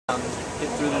get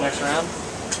through the next round?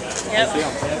 Yep. How do you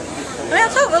feel? I mean, I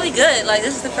felt really good. Like,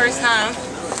 this is the first time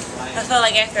I felt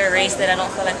like after a race that I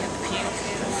don't feel like I have to puke.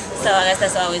 So I guess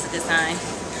that's always a good sign.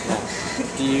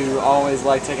 Do you always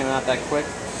like taking it out that quick?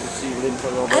 So you lead for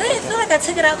a little bit? I didn't feel like I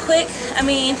took it out quick. I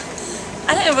mean,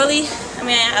 I didn't really. I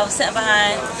mean, I was sitting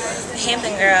behind a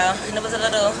Hampton girl, and there was a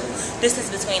little distance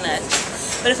between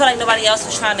us. But it felt like nobody else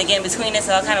was trying to get in between us,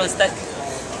 so I kind of was stuck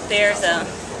there. So,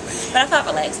 but I felt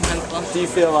relaxed and comfortable. Do you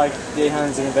feel like day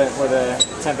hunting's an event where the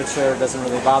temperature doesn't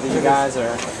really bother you guys, or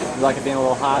you like it being a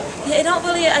little hot? Yeah, it don't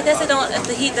really. I guess it don't. If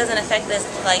the heat doesn't affect us,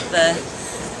 like the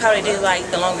probably do like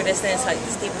the longer distance, like the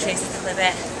steeplechases and stuff like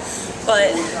that.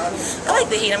 But I like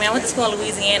the heat. I mean, I went to school in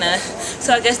Louisiana,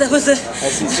 so I guess that was a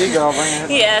SEC girl, bring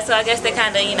it. yeah. So I guess they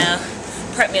kind of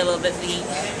prepped me a little bit for the heat.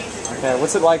 Okay,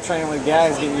 what's it like training with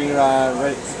Gags, getting you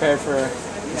ready, prepared for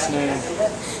this new?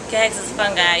 Gags is a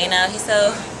fun guy. He's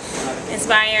so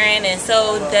inspiring and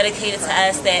so dedicated to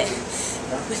us that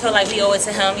we feel like we owe it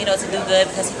to him, to do good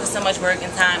because he puts so much work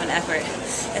and time and effort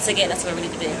into getting us where we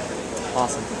need to be.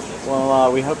 Awesome.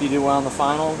 Well, we hope you do well in the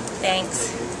final.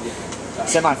 Thanks.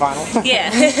 Semi-final.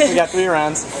 Yeah. We got 3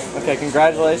 rounds. Okay,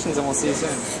 congratulations, and we'll see you soon.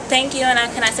 Thank you, and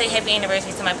can I say happy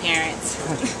anniversary to my parents?